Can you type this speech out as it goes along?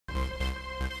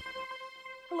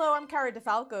Hello, I'm Cara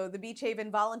DeFalco. The Beach Haven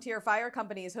Volunteer Fire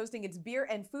Company is hosting its beer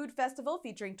and food festival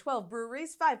featuring 12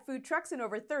 breweries, 5 food trucks, and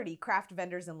over 30 craft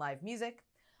vendors and live music.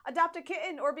 Adopt a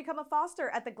kitten or become a foster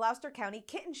at the Gloucester County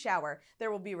Kitten Shower.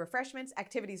 There will be refreshments,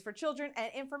 activities for children,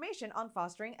 and information on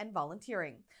fostering and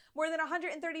volunteering. More than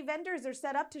 130 vendors are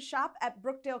set up to shop at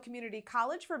Brookdale Community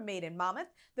College for Maid and Monmouth.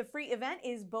 The free event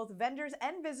is both vendors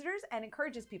and visitors and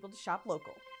encourages people to shop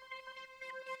local.